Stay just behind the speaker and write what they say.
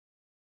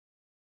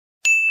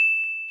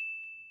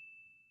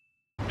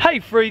Hey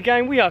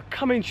FreeGang, we are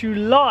coming to you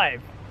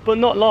live, but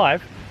not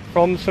live,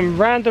 from some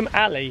random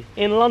alley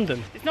in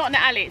London. It's not an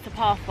alley, it's a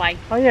pathway.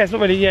 Oh yeah, it's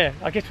not really, yeah.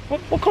 I guess,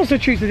 what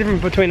constitutes the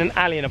difference between an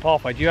alley and a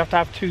pathway? Do you have to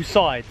have two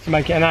sides to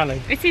make it an alley?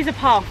 This is a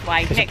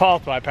pathway. It's a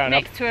pathway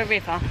apparently. Next to a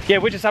river. Yeah,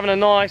 we're just having a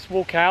nice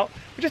walk out.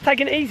 We're just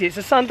taking it easy. It's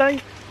a Sunday.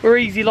 We're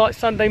easy like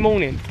Sunday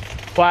morning.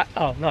 But,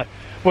 oh no.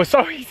 Well,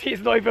 so easy,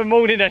 it's not even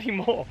morning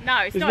anymore. No,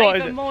 it's not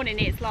even morning,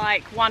 it's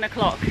like 1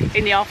 o'clock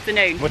in the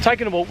afternoon. We're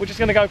taking a walk, we're just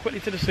going to go quickly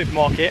to the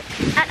supermarket.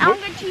 And I'm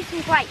going to choose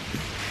some grapes.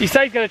 He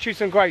said he's going to choose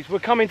some grapes. We're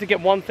coming to get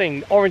one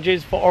thing,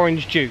 oranges for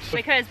orange juice.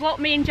 Because what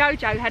me and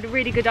Jojo had a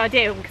really good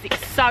idea, because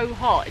it's so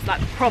hot, it's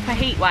like a proper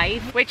heat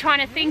wave. We're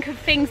trying to think of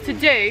things to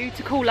do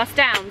to cool us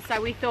down.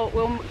 So we thought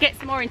we'll get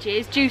some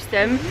oranges, juice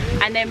them,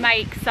 and then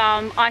make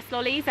some ice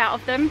lollies out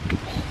of them.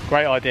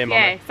 Great idea, Mummy.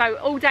 Yeah, so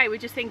all day we're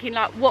just thinking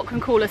like, what can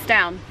cool us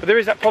down? But there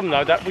is that problem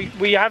though, that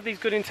we have these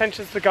good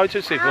intentions to go to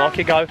the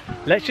supermarket, go,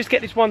 let's just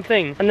get this one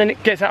thing, and then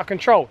it gets out of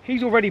control.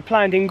 He's already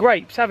planned in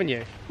grapes, haven't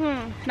you?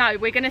 No,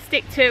 we're gonna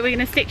stick to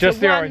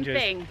just one oranges.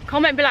 thing.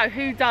 Comment below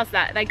who does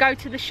that. They go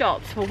to the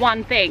shops for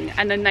one thing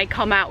and then they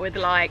come out with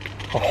like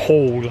a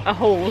haul. A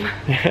haul.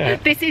 Yeah.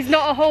 This is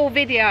not a haul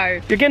video.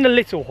 You're getting a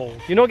little haul.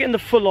 You're not getting the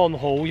full-on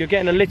haul. You're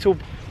getting a little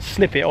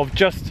snippet of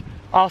just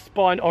us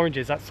buying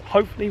oranges. That's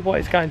hopefully what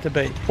it's going to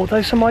be.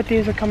 Although some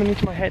ideas are coming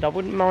into my head. I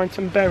wouldn't mind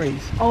some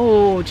berries.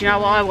 Oh, do you know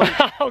what I want?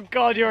 Oh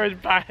God, you're as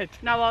bad.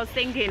 No, I was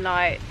thinking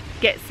like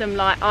get some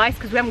like ice,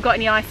 because we haven't got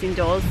any ice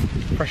indoors.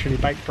 Freshly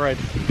baked bread.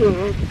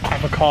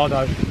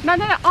 Avocado. No,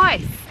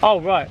 ice.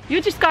 Oh right.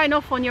 You're just going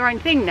off on your own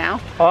thing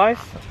now. Ice.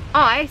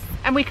 Ice,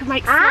 and we can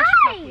make slush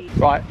puppies.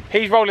 Right,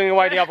 he's rolling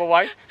away the other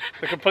way,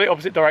 the complete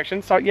opposite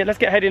direction. So yeah, let's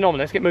get heading on.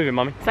 Let's get moving,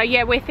 Mummy. So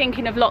yeah, we're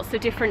thinking of lots of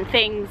different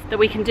things that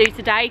we can do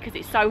today because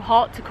it's so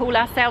hot to cool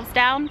ourselves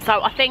down.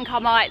 So I think I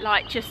might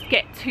like just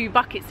get 2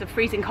 buckets of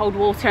freezing cold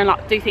water and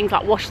like do things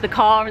like wash the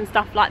car and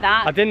stuff like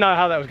that. I didn't know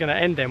how that was going to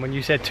end then when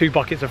you said 2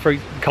 buckets of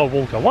freezing cold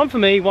water. One for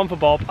me, one for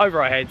Bob,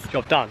 over our heads,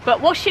 job done.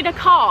 But washing a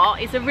car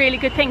is a really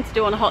good thing to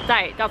do on a hot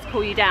day. It does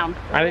cool you down.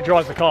 And it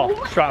dries the car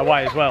straight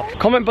away as well.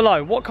 Comment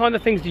below, what kind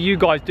of things do you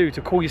guys do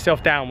to cool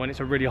yourself down when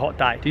it's a really hot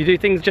day? Do you do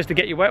things just to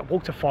get you wet?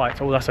 Water fights,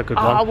 oh that's a good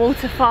one. Oh,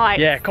 water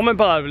fights. Yeah, comment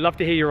below, we'd love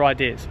to hear your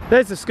ideas.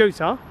 There's the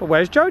scooter, but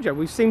where's Jojo?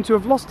 We seem to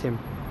have lost him.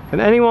 Can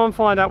anyone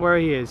find out where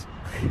he is?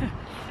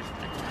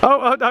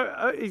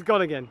 oh, he's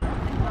gone again.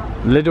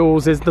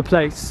 Lidl's is the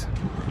place.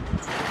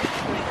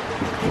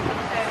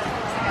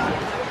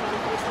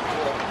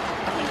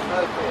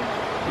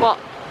 What?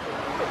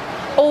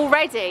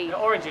 Already? They're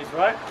oranges,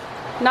 right?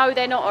 No,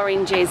 they're not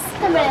oranges.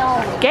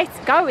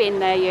 Go in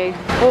there, you.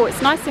 Oh,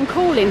 it's nice and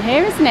cool in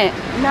here, isn't it?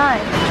 No.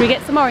 Should we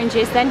get some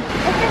oranges then?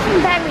 Let's get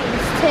some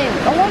berries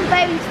too. I want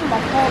berries for my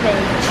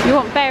porridge. You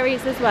want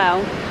berries as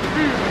well?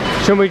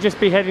 Shouldn't we just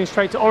be heading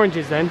straight to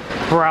oranges then?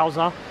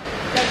 Browser.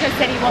 Jojo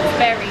said he wants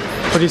berries.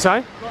 What do you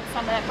say? He wants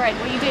some of that bread.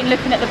 What are you doing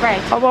looking at the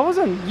bread? Oh, I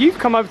wasn't. You've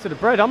come over to the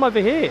bread. I'm over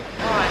here.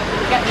 Alright,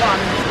 we'll get one.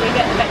 We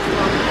get the best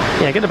one.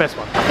 Yeah, get the best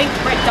one. I think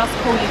bread does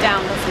cool you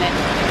down,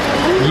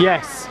 doesn't it?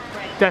 Yes.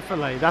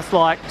 Definitely, that's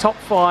like top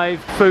 5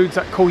 foods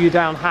that cool you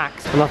down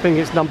hacks, and I think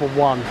it's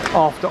 #1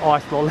 after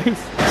ice lollies.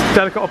 It's a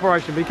delicate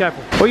operation, be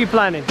careful. What are you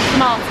planning?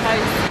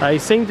 Tomatoes. They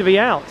seem to be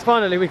out.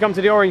 Finally, we come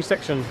to the orange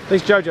section. At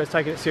least Jojo's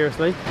taking it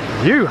seriously.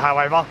 You,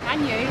 however.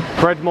 And you.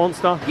 Bread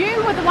monster.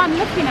 You were the one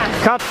looking at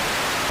it. Cut.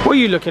 What are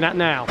you looking at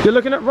now? You're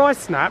looking at rice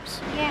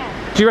snaps?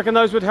 Yeah. Do you reckon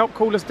those would help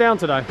cool us down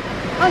today?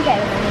 I'll get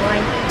them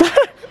anyway.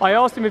 I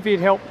asked him if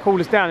he'd help cool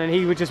us down and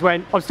he would just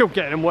went, I'm still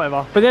getting them,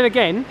 whatever. But then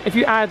again, if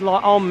you add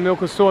like almond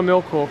milk or soy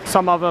milk or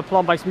some other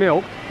plant-based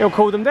milk, it'll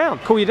cool them down.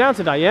 Cool you down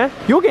today, yeah?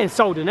 You're getting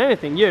sold in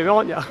anything, you,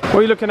 aren't you? What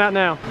are you looking at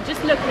now? I'm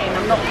just looking,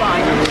 I'm not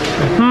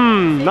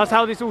buying. That's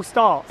how this all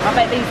starts. I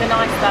bet these are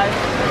nice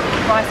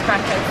though. Rice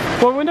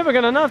crackers. Well, we're never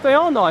going to know if they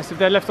are nice if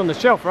they're left on the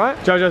shelf, right?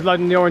 Jojo's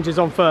loading the oranges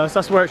on first.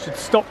 That's where it should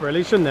stop,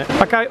 really, shouldn't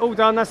it? Okay, all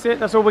done, that's it.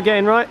 That's all we're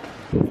getting, right?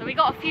 So we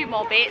got a few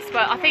more bits,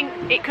 but I think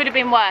it could have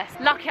been worse.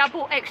 Lucky I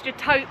bought extra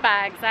tote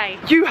bags, eh?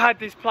 You had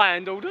this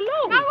planned all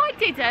along. No, I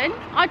didn't.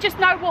 I just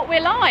know what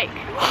we're like.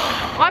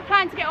 I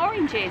plan to get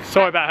oranges.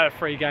 Sorry about her,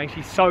 FreeGang.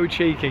 She's so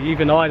cheeky.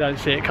 Even I don't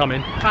see it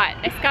coming. Right,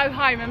 let's go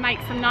home and make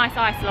some nice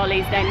ice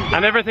lollies then.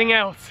 And everything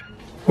else.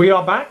 We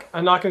are back,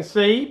 and I can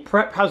see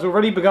prep has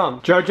already begun.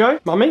 Jojo,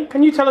 Mummy,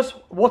 can you tell us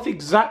what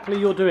exactly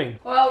you're doing?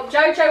 Well,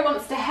 Jojo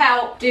wants to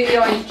help do the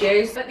orange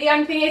juice, but the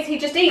only thing is he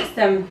just eats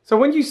them. So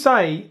when you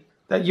say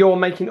that you're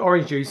making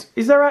orange juice,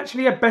 is there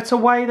actually a better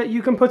way that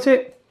you can put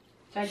it?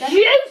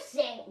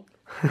 Juicing!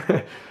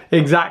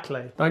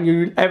 Exactly. Don't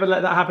you ever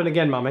let that happen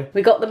again, Mummy.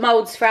 We got the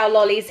moulds for our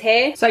lollies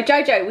here. So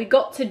Jojo, we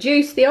got to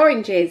juice the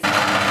oranges.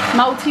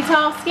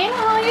 Multitasking,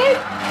 are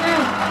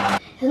you?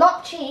 It's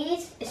not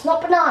cheese, it's not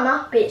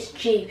banana, but it's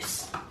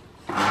juice.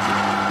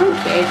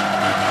 Thank you.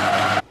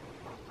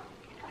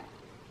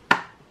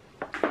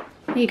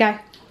 Here you go.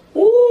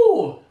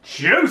 Ooh,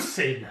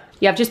 juicing.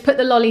 Yeah, I've just put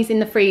the lollies in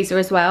the freezer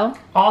as well.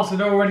 Oh, so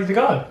they're all ready to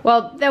go?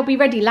 Well, they'll be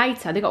ready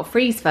later. They've got to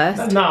freeze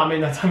first. No, I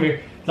mean,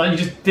 Like you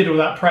just did all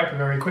that prep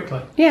very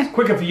quickly. Yeah. It's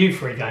quicker for you,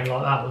 FreeGang,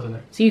 like that, wasn't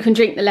it? So you can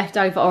drink the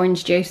leftover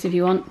orange juice if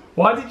you want.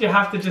 Why did you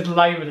have to just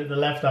label it the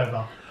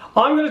leftover?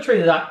 I'm going to treat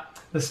it that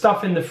the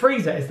stuff in the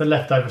freezer is the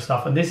leftover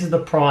stuff, and this is the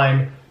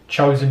prime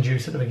chosen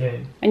juice at the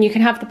beginning. And you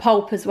can have the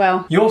pulp as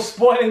well. You're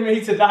spoiling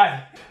me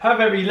today. Have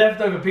every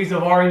leftover piece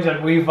of orange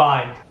that we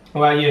find.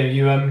 What about you?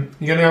 You gonna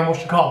go and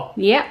wash the car?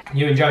 Yep.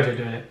 You and Jojo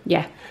doing it?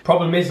 Yeah.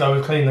 Problem is though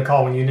with cleaning the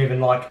car when you live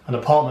in like an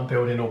apartment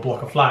building or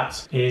block of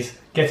flats is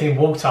getting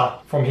water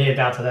from here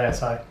down to there.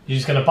 So you're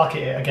just gonna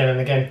bucket it again and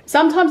again.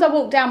 Sometimes I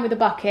walk down with a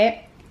bucket.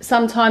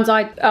 Sometimes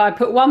I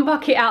put one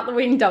bucket out the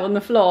window on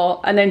the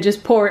floor and then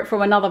just pour it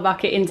from another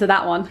bucket into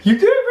that one. You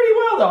do it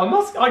really well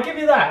though, I give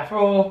you that.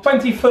 For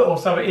 20 foot or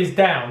so it is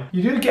down.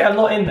 You do get a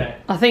lot in there.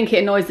 I think it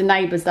annoys the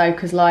neighbours though,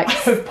 because like...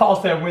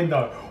 Past their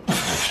window.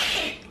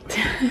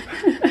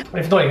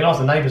 If not, you can ask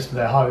the neighbours for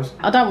their hose.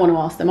 I don't want to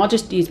ask them, I'll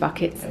just use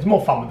buckets. It's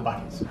more fun with the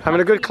buckets.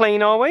 Having a good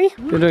clean, are we?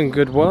 You're doing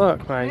good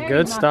work, mate.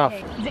 Good stuff.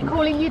 Is it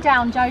cooling you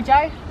down,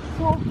 Jojo?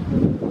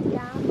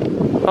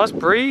 Nice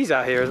breeze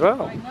out here as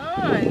well. I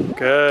know.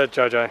 Good,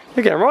 Jojo.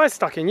 You're getting right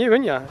stuck in you,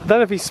 aren't you? I don't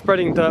know if he's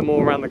spreading dirt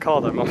more around the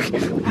car though, Mum. I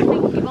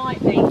think you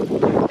might be.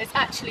 There's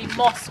actually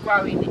moss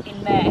growing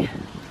in there.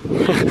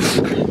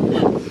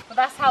 But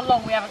that's how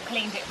long we haven't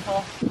cleaned it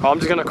for. I'm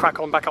just going to crack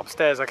on back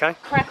upstairs, okay?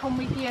 Crack on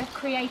with your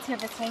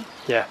creativity.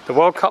 Yeah, the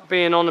World Cup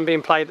being on and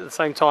being played at the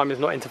same time is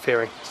not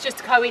interfering. It's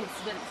just a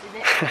coincidence,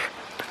 is it?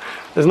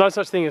 There's no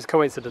such thing as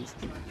coincidence.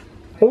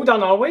 All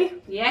done, are we?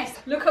 Yes.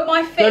 Look at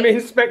my feet. Let me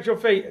inspect your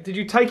feet. Did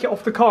you take it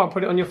off the car and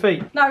put it on your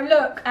feet? No,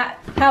 look at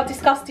how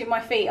disgusting my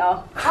feet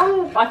are.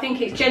 Oh, I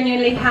think it's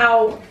genuinely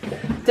how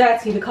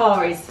dirty the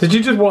car is. Did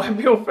you just wipe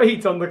your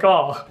feet on the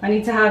car? I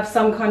need to have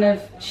some kind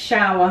of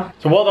shower.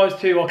 So while those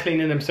two are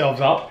cleaning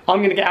themselves up, I'm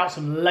going to get out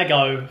some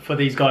Lego for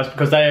these guys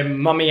because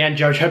Mummy and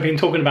Jojo have been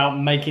talking about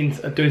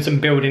doing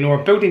some building,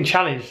 or a building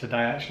challenge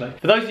today actually.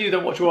 For those of you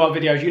that watch all our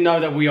videos, you know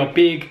that we are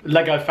big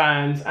Lego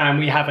fans and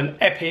we have an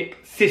epic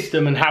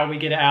system and how we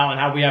get it out and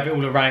how we have it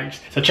all arranged.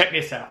 So check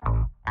this out.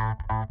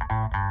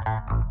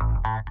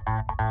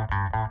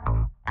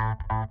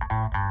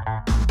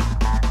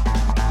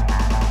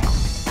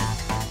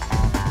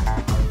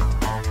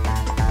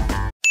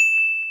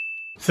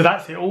 So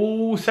that's it,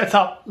 all set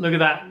up. Look at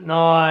that,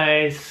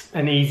 nice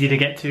and easy to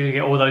get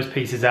all those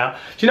pieces out.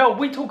 Do you know,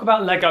 we talk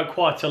about Lego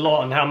quite a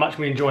lot and how much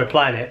we enjoy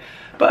playing it.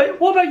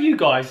 But what about you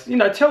guys? You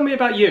know, tell me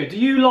about you. Do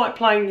you like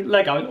playing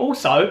Lego? And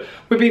also,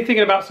 we've been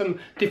thinking about some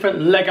different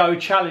Lego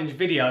challenge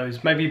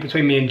videos, maybe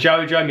between me and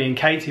Jojo, me and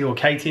Katie, or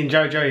Katie and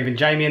Jojo, even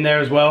Jamie in there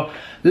as well.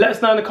 Let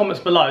us know in the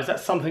comments below, is that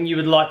something you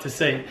would like to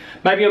see?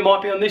 Maybe it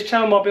might be on this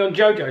channel, might be on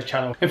Jojo's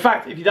channel. In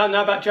fact, if you don't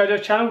know about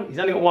Jojo's channel, he's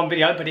only got one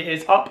video, but it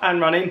is up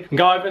and running.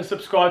 Go over and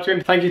subscribe to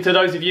him. Thank you to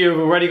those of you who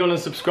have already gone and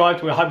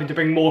subscribed. We're hoping to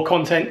bring more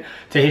content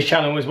to his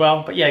channel as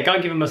well. But yeah, go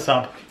and give him a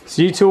sub.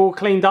 So you two all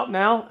cleaned up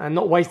now and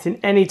not wasting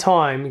any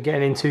time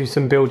getting into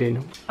some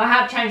building. I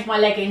have changed my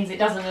leggings, it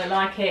doesn't look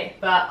like it,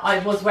 but I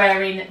was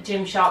wearing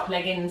Gymshark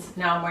leggings,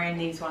 now I'm wearing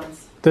these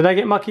ones. Did they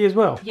get mucky as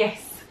well?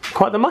 Yes.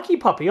 Quite the mucky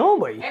puppy,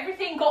 aren't we?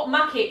 Everything got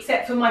mucky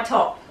except for my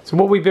top. So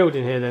what are we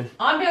building here then?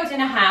 I'm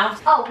building a house.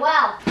 Oh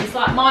wow. It's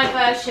like my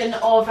version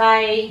of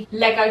a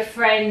Lego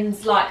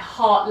Friends like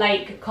Heart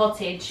Lake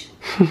cottage.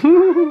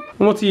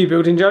 What are you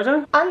building,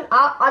 Jojo?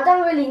 I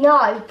don't really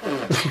know.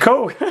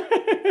 Cool.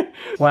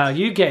 Wow,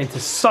 you get into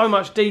so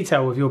much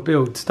detail with your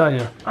builds, don't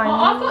you?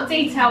 I've got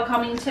detail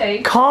coming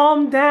too.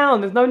 Calm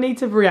down, there's no need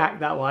to react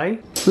that way.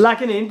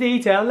 Lacking in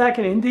detail,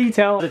 lacking in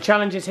detail. The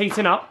challenge is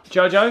heating up.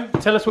 Jojo,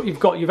 tell us what you've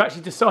got. You've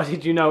actually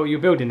decided you know what you're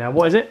building now.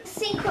 What is it?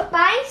 Secret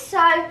base.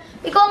 So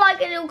we got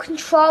like a little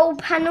control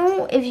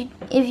panel, if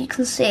you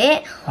can see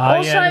it.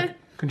 Also, yeah.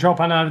 Control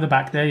panel over the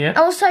back there, yeah.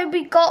 Also,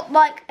 we got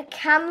like a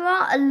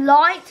camera, a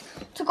light.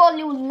 So got a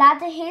little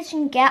ladder here so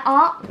you can get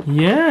up.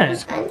 Yeah.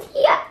 And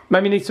yeah.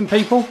 Maybe need some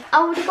people. I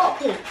already got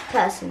a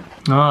person.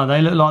 Oh,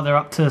 they look like they're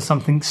up to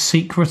something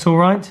secret, all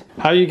right.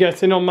 How are you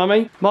getting on,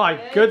 Mummy? My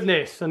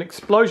goodness, an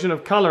explosion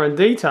of colour and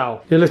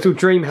detail. Your little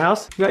dream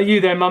house. Is that you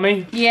there,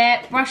 Mummy?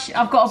 Yeah, brush.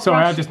 I've got a brush.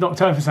 Sorry, I just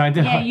knocked over something,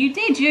 didn't I? Yeah, you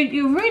did.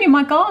 You're ruining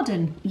my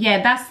garden.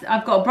 Yeah,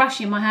 I've got a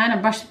brush in my hand.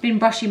 I've been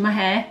brushing my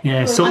hair.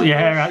 Yeah, sort your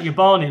hair out. Your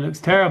Barney looks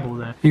terrible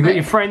there. You got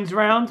your friends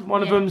round.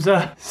 One of them's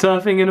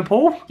surfing in a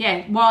pool.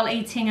 Yeah, while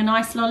eating a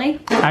nice lolly.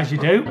 As you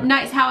do.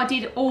 Notice how I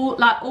did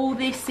all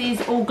this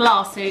is all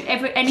glass, so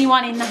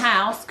anyone in the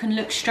house can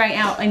look straight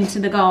out into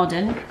the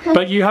garden.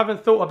 But you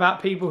haven't thought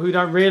about people who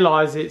don't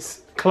realise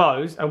it's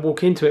closed and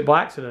walk into it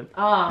by accident.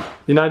 Ah.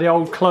 You know, the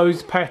old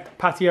closed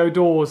patio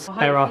doors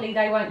error. Hopefully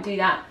they won't do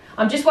that.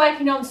 I'm just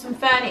working on some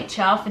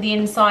furniture for the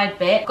inside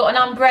bit. Got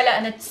an umbrella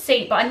and a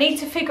seat, but I need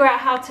to figure out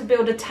how to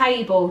build a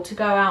table to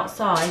go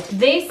outside.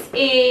 This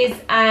is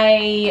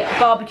a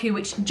barbecue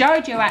which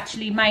Jojo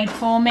actually made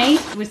for me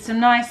with some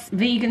nice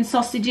vegan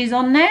sausages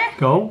on there.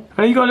 Cool.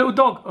 And you got a little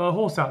dog, a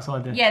horse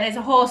outside there? Yeah, there's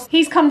a horse.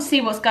 He's come to see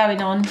what's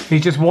going on.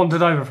 He's just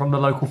wandered over from the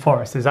local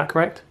forest, is that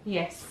correct?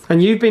 Yes.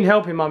 And you've been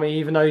helping Mummy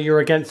even though you're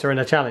against her in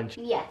a challenge?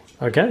 Yeah.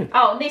 Okay.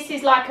 Oh, and this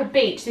is like a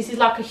beach. This is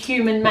like a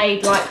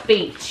human-made like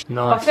beach.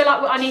 Nice. I feel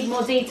like I need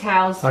more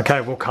details.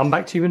 Okay, we'll come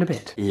back to you in a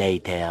bit.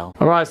 Later.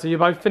 All right, so you're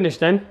both finished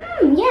then?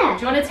 Yeah.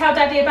 Do you want to tell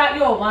Daddy about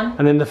your one?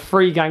 And then the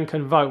FreeGang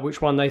can vote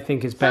which one they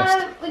think is best.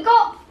 So we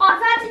got,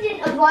 I've added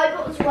in a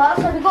robot as well.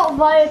 So we got a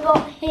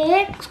robot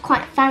here. It's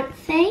quite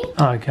fancy.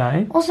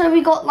 Okay. Also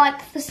we got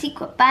like the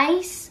secret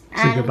base. And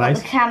Secret we've got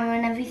base. the camera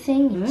and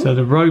everything. So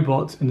the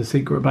robot in the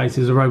secret base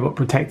is a robot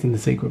protecting the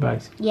secret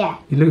base. Yeah.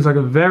 He looks like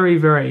a very,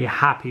 very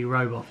happy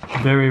robot.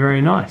 Very,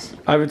 very nice.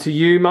 Over to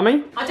you,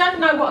 Mummy. I don't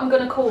know what I'm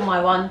going to call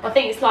my one. I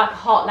think it's like a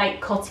Heart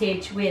Lake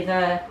cottage with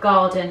a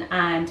garden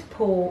and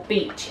pool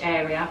beach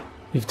area.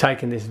 You've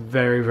taken this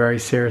very, very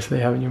seriously,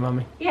 haven't you,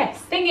 Mummy? Yes.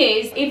 Thing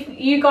is, if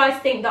you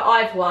guys think that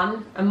I've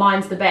won and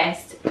mine's the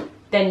best,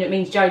 then it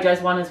means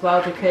Jojo's won as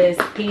well, because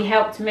he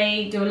helped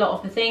me do a lot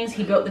of the things.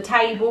 He built the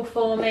table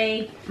for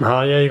me.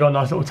 Oh yeah, you got a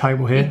nice little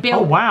table here. built-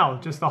 Oh wow,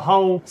 just the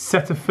whole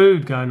set of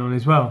food going on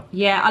as well.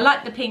 Yeah, I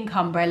like the pink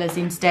umbrellas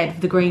instead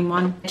of the green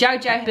one.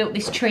 Jojo built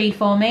this tree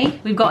for me.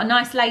 We've got a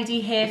nice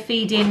lady here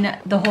feeding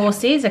the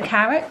horses a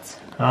carrot.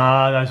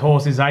 Ah, those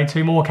horses, eh?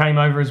 2 more came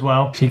over as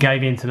well. She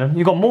gave in to them.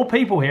 You've got more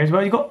people here as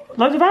well. You've got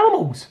loads of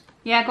animals.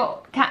 Yeah, I've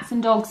got cats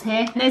and dogs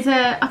here. There's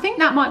I think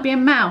that might be a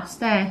mouse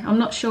there. I'm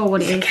not sure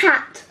what it is.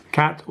 Cat.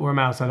 Cat or a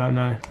mouse, I don't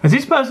know. Is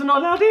this person not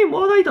allowed in?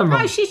 What have they done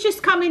wrong? No, she's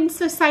just come in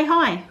to say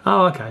hi.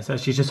 Oh, okay, so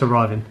she's just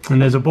arriving. And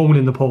there's a ball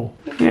in the pool.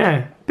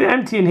 Yeah, bit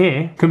empty in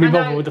here. Couldn't be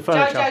bothered with the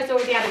furniture. Jojo's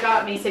already had a go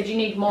at me. He said you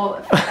need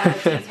more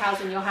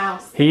details in your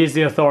house. He is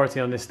the authority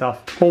on this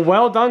stuff.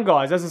 Well done,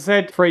 guys. As I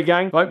said,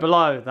 FreeGang, vote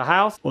below. The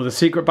house or the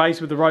secret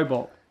base with the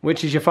robot.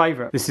 Which is your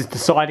favourite? This is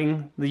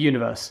deciding the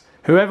universe.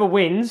 Whoever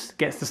wins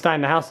gets to stay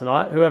in the house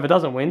tonight. Whoever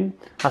doesn't win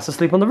has to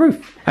sleep on the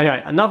roof.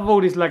 Anyway, enough of all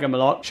this Lego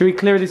malot. Should we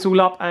clear this all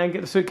up and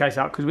get the suitcase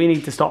out? Because we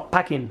need to start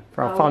packing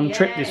for our fun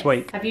trip this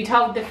week. Have you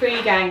told the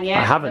FreeGang yet?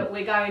 I haven't. That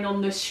we're going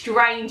on the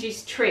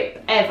strangest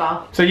trip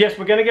ever. So yes,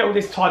 we're going to get all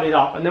this tidied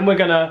up and then we're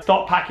going to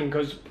start packing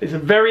because it's a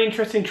very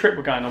interesting trip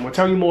we're going on. We'll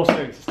tell you more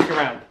soon, so stick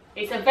around.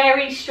 It's a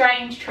very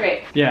strange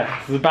trip. Yeah,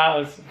 it's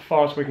about as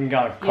far as we can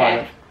go,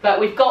 kind of. But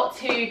we've got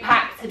to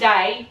pack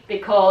today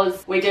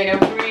because we're doing a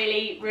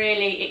really,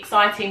 really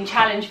exciting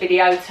challenge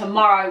video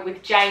tomorrow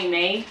with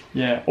Jamie.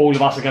 Yeah, all of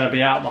us are going to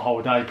be out the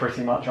whole day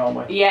pretty much,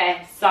 aren't we?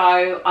 Yeah,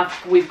 so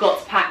we've got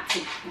to pack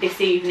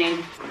this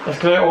evening. Let's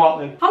clear it all up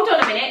then. Hold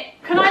on a minute.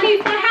 Can I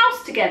leave my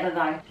house together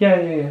though?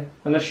 Yeah.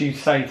 Unless you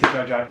say to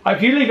Jojo.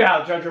 If you leave it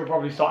out, Jojo will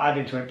probably start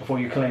adding to it before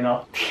you clean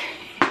up.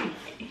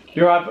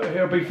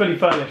 It'll be fully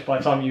furnished by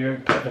the time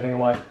you put everything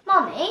away.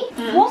 Mummy,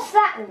 what's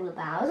that all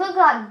about? It looks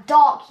like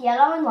dark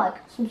yellow and like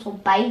some sort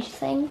of beige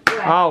thing.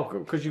 Oh,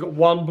 because you've got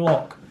one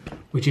block,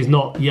 which is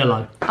not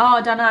yellow. Oh,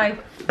 I don't know.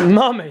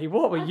 Mummy,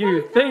 what were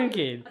you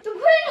thinking? To put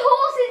in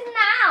horses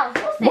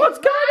now. What's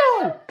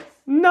going on?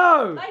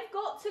 No! They've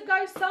got to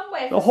go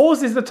somewhere. The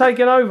horses are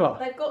taking over.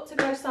 They've got to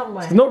go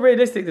somewhere. It's not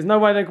realistic. There's no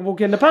way they can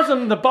walk in. The person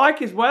on the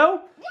bike as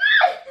well?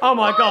 Oh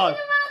my God.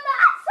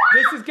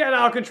 This is getting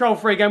out of control,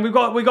 FreeGang. We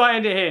got to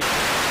end it here.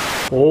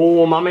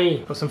 Oh,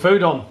 Mummy, put some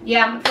food on.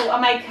 Yeah, I thought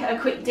I'd make a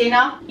quick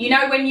dinner. You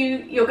know when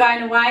you're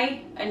going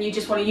away and you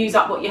just want to use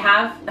up what you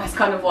have? That's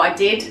kind of what I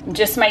did. I'm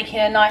just making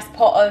a nice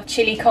pot of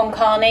chili con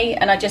carne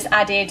and I just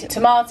added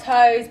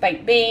tomatoes,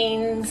 baked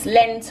beans,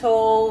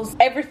 lentils,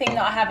 everything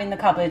that I have in the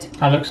cupboard.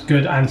 That looks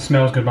good and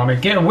smells good, Mummy.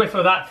 Get a whiff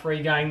of that,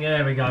 FreeGang.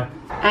 There we go.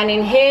 And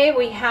in here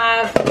we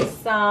have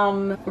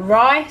some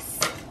rice.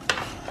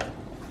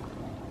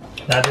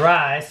 That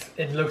rice,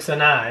 it looks so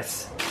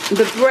nice.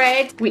 The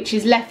bread, which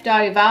is left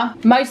over.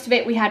 Most of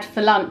it we had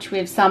for lunch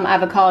with some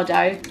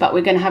avocado, but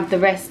we're going to have the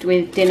rest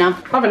with dinner.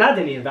 I haven't had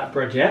any of that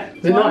bread yet.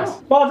 Is it Why nice?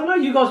 not? Well, I don't know.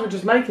 You guys were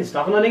just making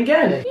stuff and I didn't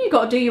get any. You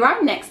got to do your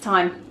own next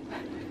time.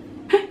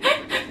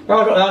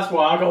 Well, that's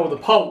why I got all the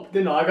pulp,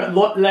 didn't I? I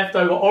got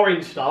leftover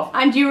orange stuff.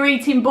 And you were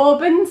eating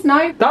bourbons,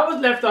 no? That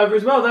was left over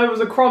as well. There was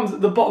the crumbs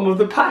at the bottom of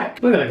the pack.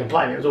 We're going to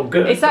complain. It was all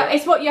good.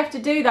 It's what you have to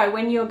do though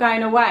when you're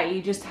going away.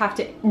 You just have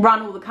to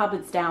run all the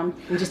cupboards down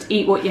and just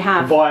eat what you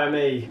have. Via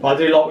me. I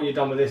do like what you've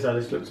done with this though.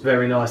 This looks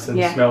very nice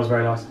and smells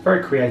very nice.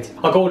 Very creative.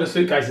 I got all the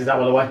suitcases out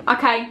of the way.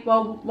 Okay,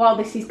 well while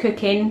this is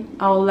cooking,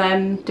 I'll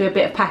do a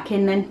bit of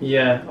packing then.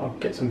 Yeah, I'll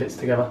get some bits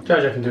together.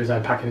 Jojo can do his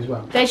own packing as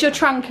well. There's your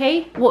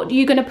trunky. What are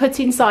you going to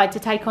put inside to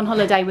take on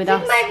holiday with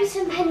us? Maybe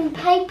some pen and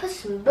paper,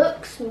 some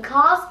books, some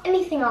cars,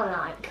 anything I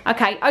like.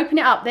 Okay, open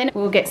it up then.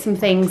 We'll get some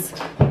things.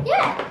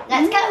 Yeah,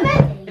 let's get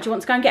ready. Do you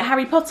want to go and get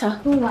Harry Potter?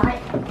 Alright.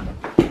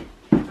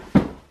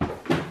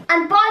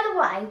 And by the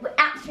way, we're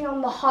actually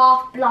on the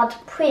Half-Blood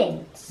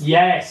Prince.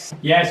 Yes,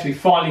 we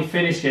finally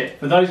finished it.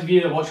 For those of you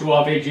that watch all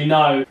our videos, you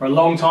know, for a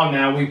long time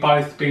now, we've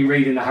both been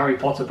reading the Harry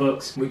Potter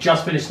books. We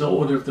just finished the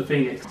Order of the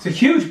Phoenix. It's a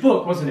huge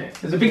book, wasn't it?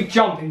 There's a big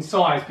jump in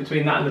size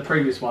between that and the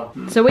previous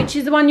one. So which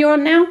is the one you're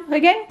on now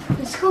again?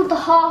 It's called the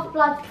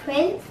Half-Blood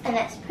Prince, and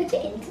let's put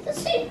it into the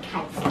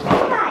suitcase.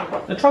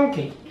 Okay. The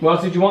trunky. What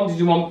else did you want? Did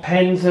you want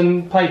pens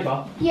and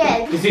paper?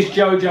 Yeah. This is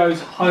Jojo's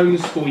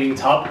homeschooling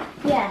tub,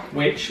 Yeah.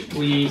 which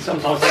we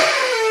sometimes...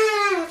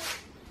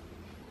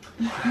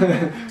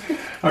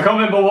 I can't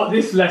remember what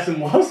this lesson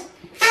was.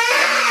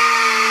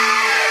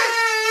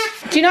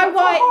 Do you know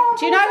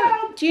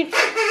why?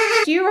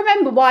 Do you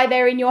remember why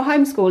they're in your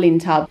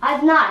homeschooling tub? I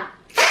don't know.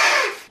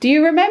 Do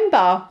you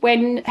remember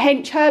when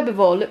Hench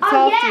Herbivore looked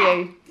after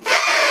you?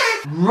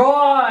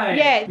 Right!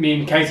 Yeah. Me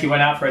and Katie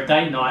went out for a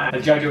date night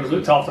and Jojo was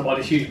looked after by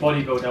this huge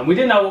bodybuilder and we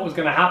didn't know what was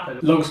going to happen.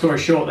 Long story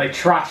short, they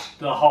trashed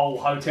the whole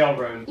hotel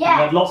room. Yeah.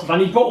 We had lots of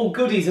fun. He brought all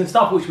goodies and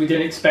stuff which we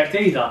didn't expect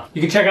either.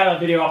 You can check out that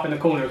video up in the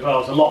corner as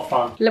well. It's a lot of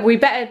fun. Look, we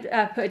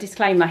better put a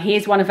disclaimer. He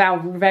is one of our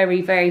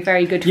very, very,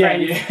 very good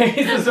friends. Yeah,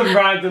 he's just some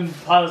random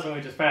person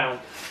we just found.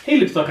 He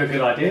looks like a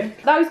good idea.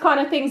 Those kind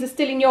of things are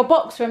still in your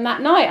box from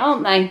that night,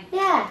 aren't they?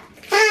 Yeah.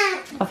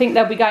 I think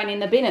they'll be going in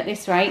the bin at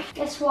this rate.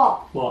 Guess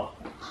what? What?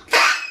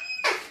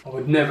 I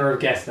would never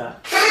have guessed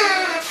that.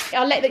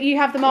 I'll let you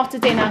have them after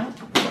dinner.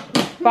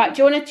 Right,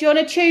 do you want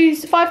to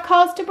choose 5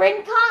 cards to bring?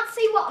 I can't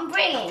see what I'm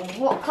bringing.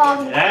 What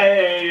card?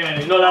 Hey,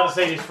 you're not allowed to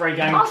see this free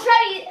game. I'll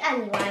show you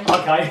anyway.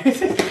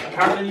 Okay,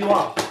 apparently you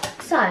are.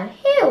 So,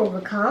 here are all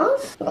the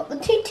cards. We've got the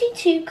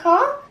 222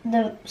 car,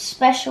 the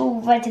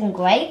special red and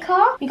grey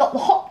car, we got the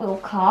Hot Wheel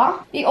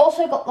car, we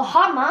also got the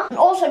Hummer, and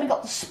also we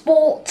got the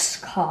sports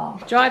car.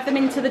 Drive them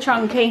into the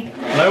trunky.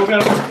 They all go.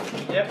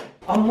 Yep.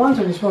 I'm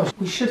wondering as well,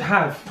 we should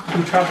have,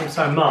 we travel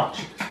so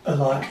much, a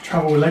like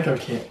travel Lego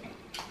kit.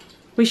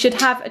 We should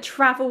have a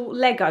travel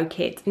Lego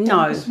kit.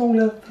 No. A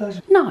smaller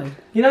version. No.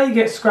 You know you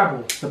get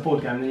Scrabble, the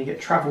board game, and then you get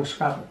travel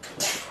Scrabble.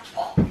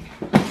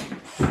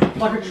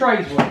 Like a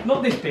trade one.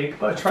 Not this big,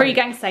 but a trade.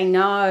 FreeGang say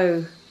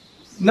no.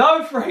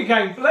 No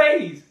FreeGang,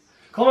 please!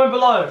 Comment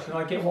below, should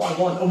I get what I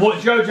want? Or what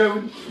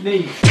Jojo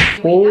needs?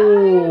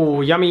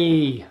 Oh,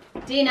 yummy.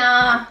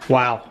 Dinner.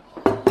 Wow.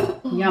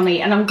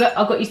 Yummy. And I've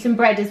got you some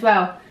bread as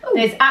well.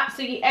 There's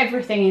absolutely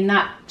everything in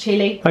that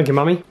chilli. Thank you,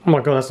 mummy. Oh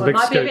my god, that's a big It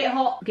might scoop. be a bit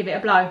hot. Give it a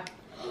blow.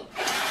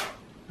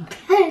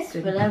 It's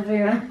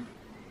everywhere.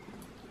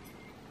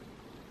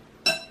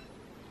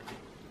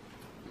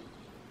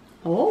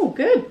 Oh,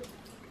 good.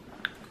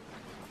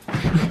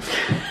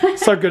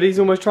 So good, he's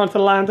almost trying to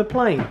land a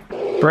plane.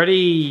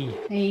 Ready.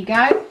 There you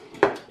go.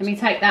 Let me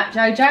take that,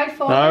 Jojo,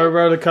 for No you.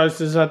 roller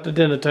coasters at the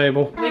dinner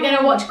table. We're going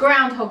to watch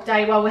Groundhog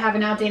Day while we're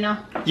having our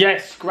dinner.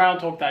 Yes,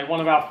 Groundhog Day, one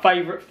of our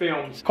favourite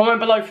films. Comment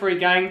below,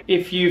 FreeGang,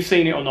 if you've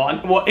seen it or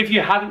not. Well, if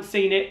you haven't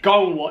seen it,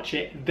 go and watch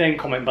it, then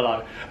comment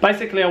below.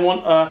 Basically, I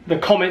want the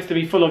comments to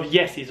be full of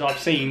yeses, I've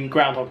seen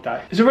Groundhog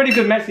Day. There's a really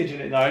good message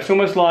in it though. It's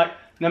almost like,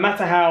 no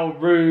matter how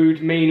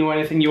rude, mean or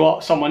anything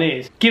someone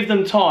is, give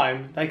them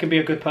time, they can be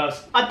a good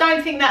person. I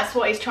don't think that's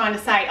what it's trying to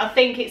say. I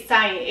think it's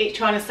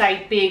trying to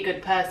say be a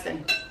good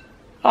person.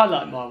 I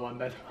like my one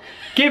better.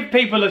 Give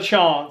people a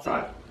chance.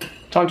 Right,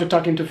 time to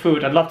tuck into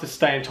food. I'd love to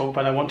stay and talk,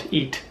 but I want to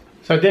eat.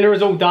 So dinner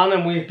is all done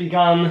and we've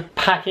begun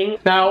packing.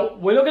 Now,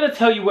 we're not going to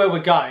tell you where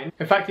we're going.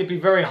 In fact, it'd be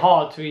very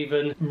hard to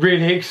even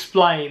really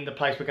explain the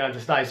place we're going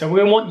to stay. So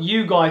we want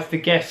you guys to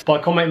guess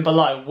by commenting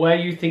below where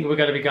you think we're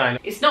going to be going.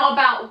 It's not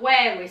about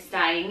where we're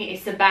staying,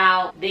 it's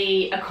about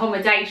the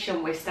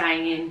accommodation we're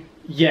staying in.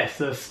 Yes,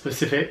 the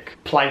specific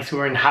place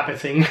we're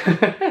inhabiting.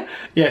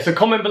 Yeah, so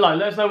comment below.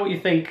 Let us know what you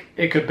think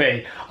it could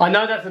be. I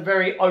know that's a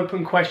very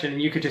open question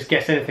and you could just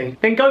guess anything.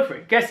 Then go for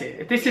it. Guess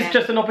it. If this is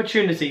just an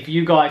opportunity for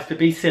you guys to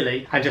be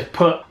silly and just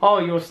put, oh,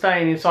 you're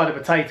staying inside a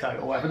potato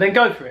or whatever, then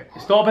go for it.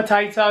 It's not a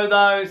potato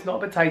though. It's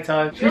not a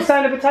potato. Should we stay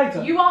in a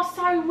potato? You are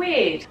so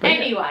weird.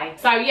 Anyway,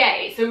 so yeah,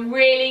 it's a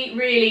really,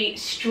 really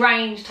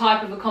strange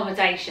type of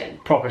accommodation.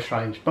 Proper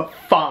strange, but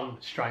fun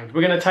strange.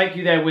 We're going to take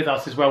you there with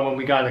us as well when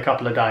we go in a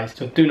couple of days.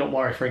 So do not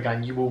worry,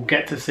 FreeGang. You will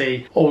get to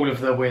see all of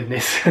the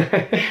weirdness.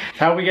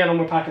 How are we getting on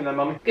with packing then,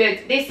 mummy?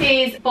 Good. This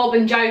is Bob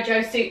and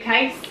Jojo's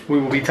suitcase. We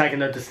will be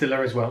taking a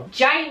distiller as well.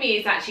 Jamie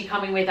is actually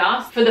coming with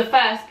us for the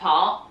first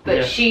part,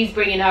 but she's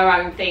bringing her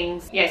own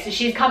things. Yeah, so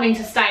she's coming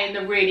to stay in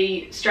the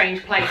really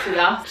strange place with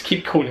us. Just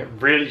keep calling it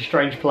really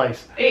strange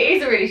place. It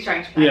is a really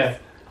strange place. Yeah.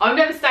 I've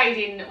never stayed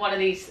in one of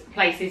these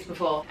places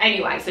before.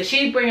 Anyway, so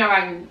she'd bring her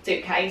own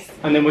suitcase.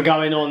 And then we're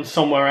going on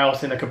somewhere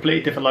else in a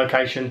completely different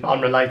location,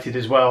 unrelated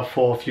as well,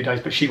 for a few days,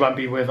 but she won't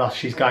be with us.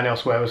 She's going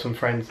elsewhere with some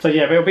friends. So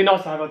yeah, but it'll be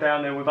nice to have her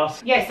down there with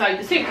us. Yeah, so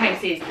the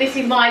suitcases. This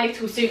is my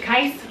little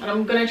suitcase, and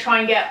I'm gonna try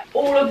and get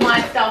all of my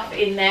stuff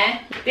in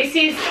there. This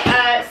is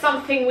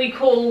something we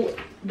call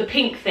the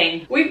pink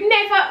thing. We've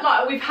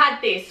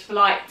had this for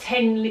like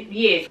 10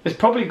 years. It's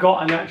probably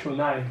got an actual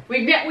name.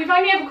 We've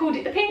only ever called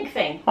it the pink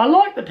thing. I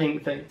like the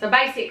pink thing. So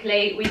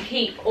basically, we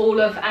keep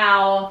all of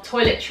our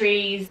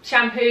toiletries,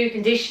 shampoo,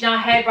 conditioner,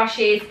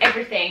 hairbrushes,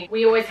 everything.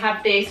 We always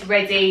have this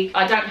ready.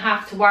 I don't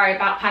have to worry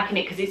about packing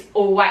it because it's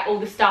always, all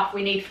the stuff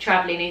we need for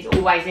travelling is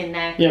always in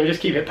there. Yeah, we just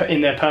keep it put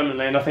in there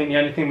permanently, and I think the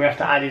only thing we have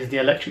to add is the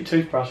electric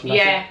toothbrush. And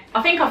yeah,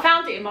 I think I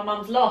found it in my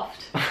mum's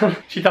loft.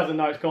 She doesn't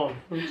know it's gone.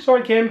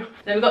 Sorry, Kim.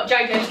 Then we've got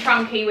Jojo's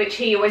trunky, which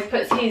he always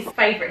puts his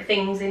favourite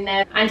things in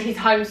there, and his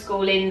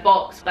homeschooling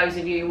box. Those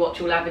of you who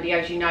watch all our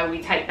videos, you know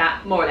we take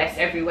that more or less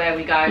everywhere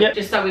we go. Yep.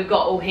 Just so we've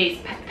got all his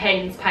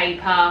pens,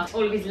 paper,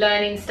 all of his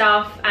learning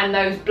stuff, and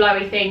those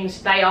blowy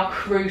things, they are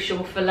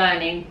crucial for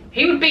learning.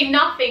 He would be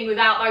nothing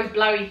without those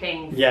blowy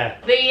things. Yeah.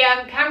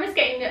 The camera's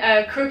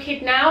getting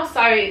crooked now,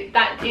 so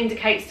that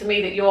indicates to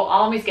me that your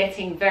arm is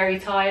getting very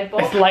tired,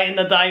 Bob. It's late in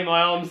the day,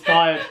 my arm's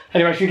tired.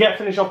 Anyway, should we get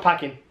finished off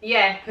packing?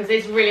 Yeah, because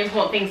there's really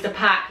important things to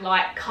pack,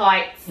 like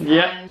kites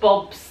Yeah. and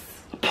bobs.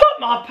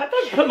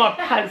 Don't put my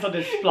pants on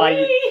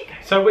display.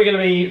 So we're going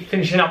to be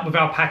finishing up with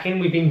our packing.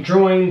 We've been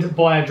joined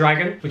by a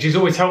dragon, which is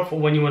always helpful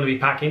when you want to be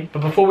packing.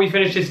 But before we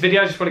finish this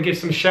video, I just want to give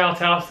some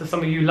shout outs to some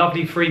of you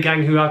lovely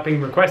FreeGang who have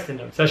been requesting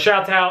them. So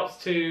shout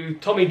outs to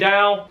Tommy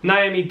Dow,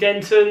 Naomi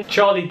Denton,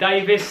 Charlie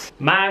Davis,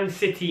 Man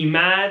City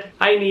Mad,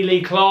 Amy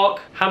Lee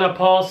Clark, Hannah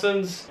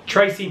Parsons,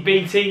 Tracy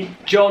Beatty,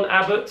 John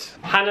Abbott,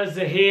 Hannah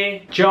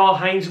Zahir, Jar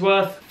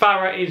Hainsworth,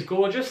 Fayre is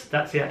Gorgeous,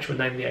 that's the actual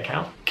name of the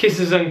account,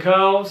 Kisses and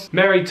Curls,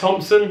 Mary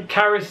Thompson,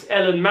 Caris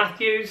Ellen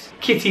Matthews,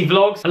 Kitty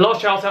Vlogs, and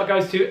last shout out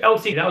goes to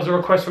Elsie. That was a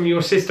request from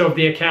your sister of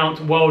the account,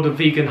 World of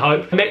Vegan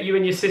Hope. I met you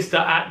and your sister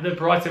at the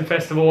Brighton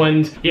Festival,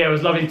 and yeah, it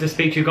was lovely to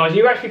speak to you guys.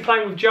 You were actually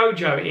playing with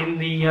Jojo in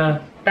the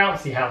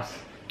bouncy house.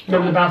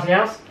 Remember the bouncy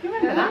house?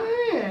 Remember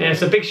that? Yeah,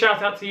 so big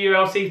shout out to you,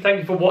 Elsie. Thank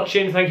you for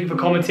watching, thank you for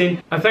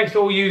commenting, and thanks to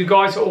all you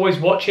guys for always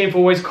watching, for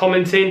always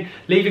commenting.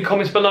 Leave your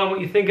comments below on what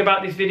you think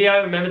about this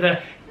video. Remember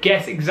to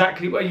guess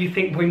exactly where you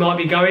think we might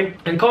be going,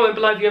 and comment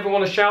below if you ever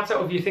want to shout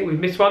out or if you think we've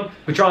missed one.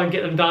 We'll try and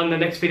get them done in the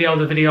next video or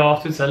the video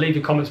afterwards, so leave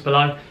your comments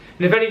below.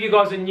 And if any of you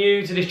guys are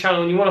new to this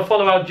channel and you want to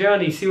follow our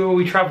journey, see where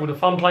we travel, the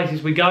fun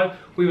places we go,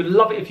 we would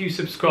love it if you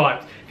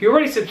subscribed. If you're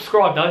already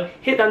subscribed though,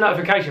 hit that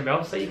notification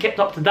bell so you're kept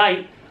up to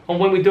date on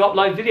when we do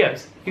upload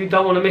videos. You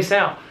don't want to miss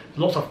out.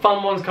 Lots of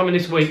fun ones coming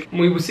this week. And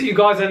we will see you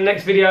guys in the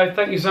next video.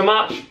 Thank you so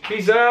much.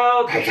 Peace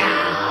out. Peace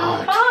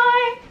out. Bye.